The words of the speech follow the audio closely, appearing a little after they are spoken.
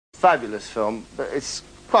fabulous film, but it's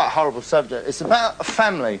quite a horrible subject. It's about a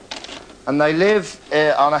family, and they live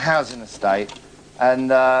on a housing estate,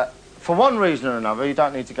 and for one reason or another, you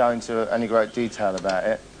don't need to go into any great detail about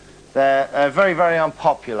it, they're very, very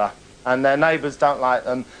unpopular, and their neighbours don't like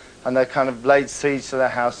them, and they kind of laid siege to their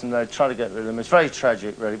house, and they try to get rid of them. It's very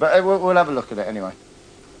tragic, really, but we'll have a look at it anyway.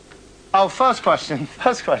 Oh, first question.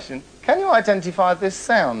 Can you identify this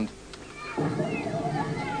sound?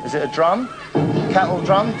 Is it a drum? Kettle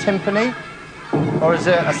drum? Timpani? Or is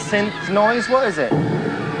it a synth noise? What is it?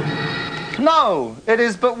 No, it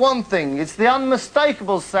is but one thing. It's the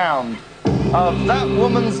unmistakable sound of that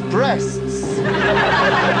woman's breasts.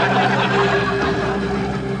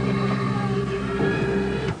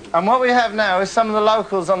 And what we have now is some of the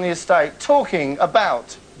locals on the estate talking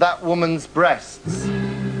about that woman's breasts.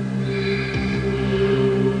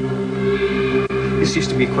 This used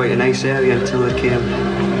to be quite a nice area until it came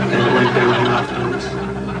and it went downhill afterwards.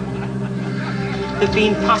 They've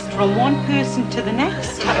been passed from one person to the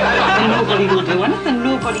next, and nobody will do anything.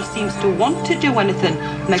 Nobody seems to want to do anything.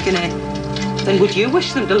 Then would you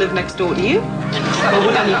wish them to live next door to you? Or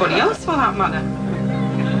would anybody else, for that matter?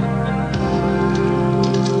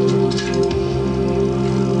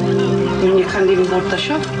 And you can't even go to the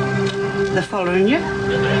shop. They're following you,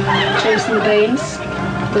 chasing the beans,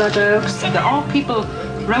 blood oaks. There are people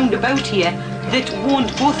round about here that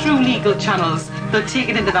won't go through legal channels. They'll take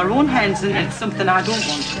it into their own hands, and it's something I don't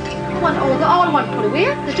want. They all want put away.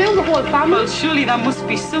 They're doing the whole family. Well, surely there must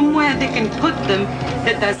be somewhere they can put them,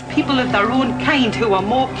 that there's people of their own kind who are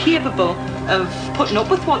more capable of putting up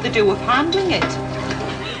with what they do, of handling it.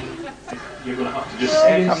 You're going to have to just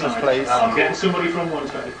stay inside. Please. I'm getting somebody from one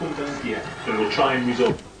side to come down here, and we'll try and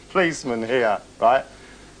resolve. Policeman here, right?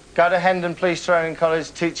 Go to Hendon Police Training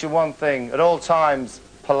College, teach you one thing, at all times,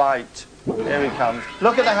 polite. Here he comes.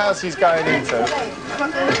 Look at the house he's going into.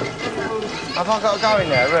 Have I got to go in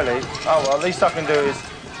there, really? Oh, well, at least I can do is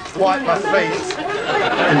wipe my feet.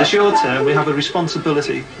 In the short term, we have a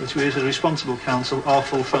responsibility, which we as a responsible council are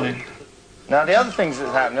fulfilling. Now, the other things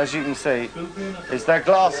that happen, as you can see, is their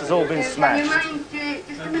glass has all been smashed. Can you mind,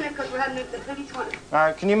 just a minute, because we're having the police on.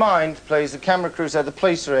 Now, can you mind, please, the camera crew said the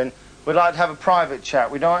police are in. We'd like to have a private chat.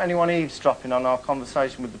 We don't want anyone eavesdropping on our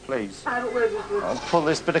conversation with the police. I'll pull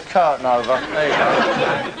this bit of curtain over. There you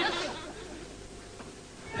go.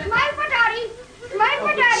 Smile for Daddy! Smile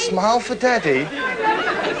for Daddy! Smile for Daddy?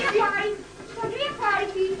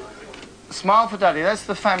 Smile for Daddy, that's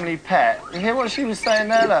the family pet. You hear what she was saying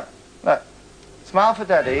there? Look. Look. Smile for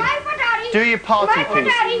Daddy. Smile for Daddy! Do your party Smile piece. for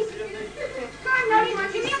Daddy! Come on,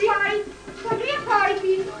 Daddy, give me a party. Come do your party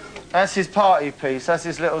piece. That's his party piece. That's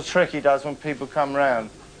his little trick he does when people come round.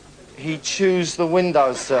 He chews the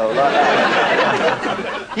windowsill like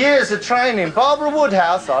that. Years of training. Barbara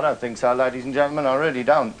Woodhouse? I don't think so, ladies and gentlemen. I really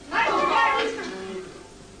don't.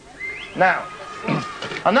 Now,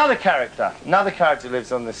 another character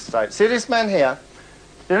lives on this estate. See this man here?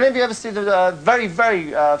 Did any of you ever see the very,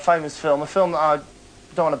 very famous film, a film that I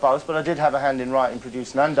don't want to boast, but I did have a hand in writing,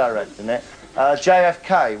 producing and directing it,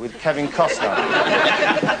 JFK with Kevin Costner.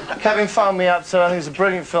 Kevin phoned me up, said, I think it's a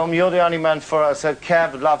brilliant film, you're the only man for it. I said,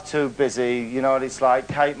 Kev, I'd love to, busy, you know what it's like,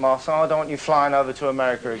 Kate Moss, oh, I don't want you flying over to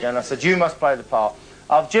America again. I said, you must play the part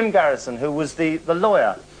of Jim Garrison, who was the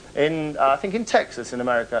lawyer in, I think in Texas in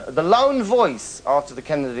America, the lone voice after the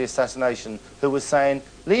Kennedy assassination, who was saying,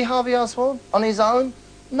 Lee Harvey Oswald, on his own?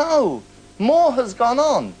 No, more has gone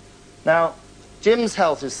on. Now, Jim's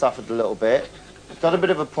health has suffered a little bit, got a bit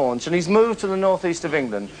of a paunch, and he's moved to the northeast of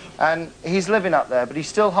England, and he's living up there, but he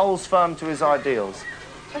still holds firm to his ideals.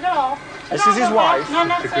 Hello. This is his wife.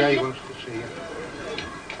 The Grey wants to see you.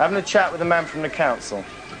 Having a chat with a man from the council.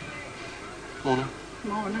 Morning.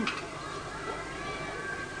 Morning.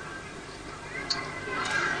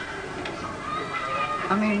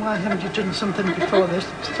 I mean, why haven't you done something before this?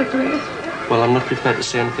 Well, I'm not prepared to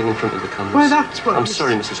say anything in front of the cameras. Well, that's what I'm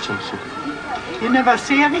sorry, Mrs. Thompson. You never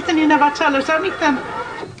say anything, you never tell us anything.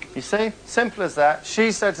 You see? Simple as that.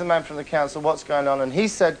 She said to the man from the council, what's going on? And he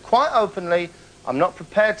said quite openly, I'm not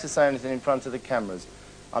prepared to say anything in front of the cameras.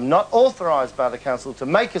 I'm not authorised by the council to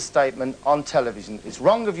make a statement on television. It's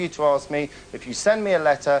wrong of you to ask me. If you send me a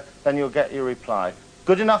letter, then you'll get your reply.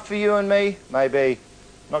 Good enough for you and me? Maybe.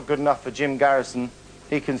 Not good enough for Jim Garrison.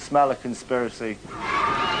 He can smell a conspiracy.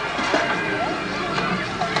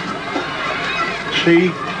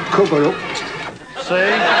 See? Cover up.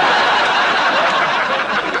 See?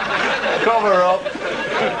 Cover up.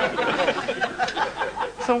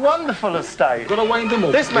 It's a wonderful estate. You've got to wind them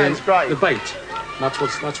up. This man's great. The bait. That's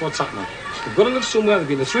what's happening. We've got to live somewhere. We've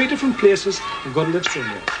been to 3 different places. We've got to live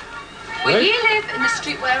somewhere. Well, right? you live in the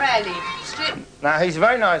street where I live. Now, he's a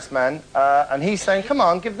very nice man, and he's saying, come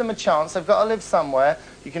on, give them a chance. They've got to live somewhere.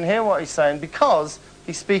 You can hear what he's saying because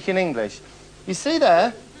he's speaking English. You see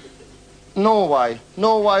there? Norway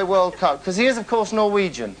World Cup, because he is, of course,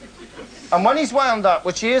 Norwegian. And when he's wound up,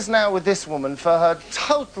 which he is now with this woman, for her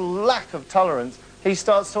total lack of tolerance, he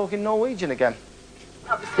starts talking Norwegian again.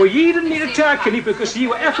 Well, you didn't need to talk any because you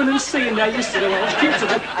were effing and seeing there yesterday when I was kids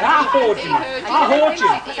and I heard you.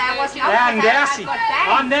 And Darcy,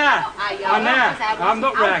 I'm there. I'm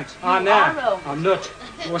not ranked. I'm not.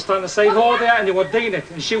 I was trying to say her there and you were doing it,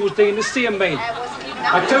 and she was doing the same, mate.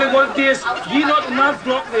 I tell you what it is, you not in that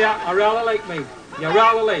block there, I rather like me. You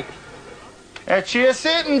rather like. She's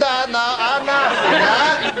sitting there now,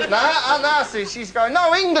 Anasi. She's going,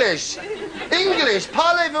 no, English. English.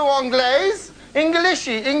 Parlez-vous anglais?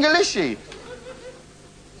 Englishy.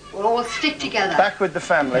 We'll all stick together. Back with the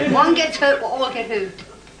family. One gets hurt, we'll all get hurt.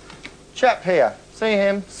 Chap here, see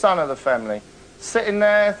him, son of the family, sitting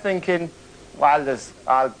there thinking, well, there's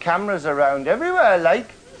cameras around everywhere,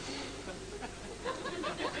 like.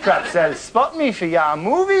 Perhaps they'll spot me for your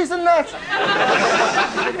movies and that.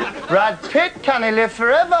 Brad Pitt, can he live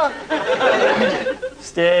forever?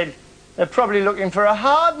 Still, they're probably looking for a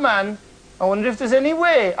hard man. I wonder if there's any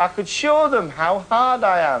way I could show them how hard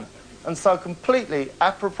I am. And so completely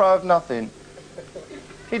apropos of nothing,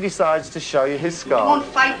 he decides to show you his scar.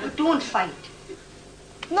 Don't fight, but don't fight.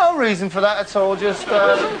 No reason for that at all, just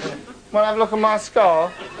want to have a look at my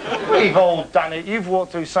scar? We've all done it. You've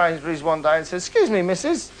walked through Sainsbury's one day and said, excuse me,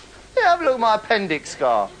 missus, yeah, have a look at my appendix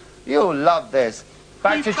scar. You'll love this.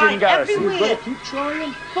 Back to Jim Garrison. You've got to keep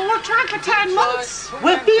trying. But we'll try for 10 months.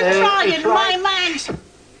 We've been trying, my man.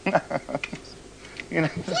 You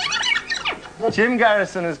know, Jim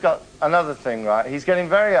Garrison has got another thing, right? He's getting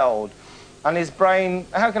very old, and his brain,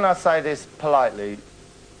 how can I say this politely?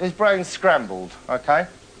 His brain's scrambled, okay?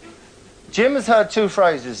 Jim has heard two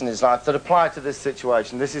phrases in his life that apply to this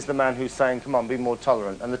situation. This is the man who's saying, come on, be more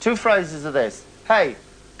tolerant. And the two phrases are this: hey,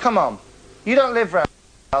 come on, you don't live round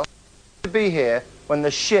to be here when the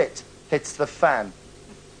shit hits the fan.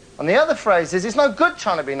 And the other phrase is, it's no good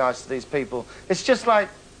trying to be nice to these people. It's just like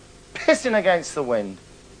pissing against the wind.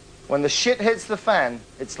 When the shit hits the fan,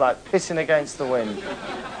 it's like pissing against the wind.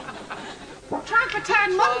 Try for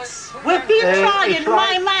 10 months. We've been trying,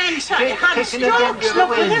 my man. Had strokes,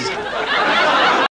 look at this.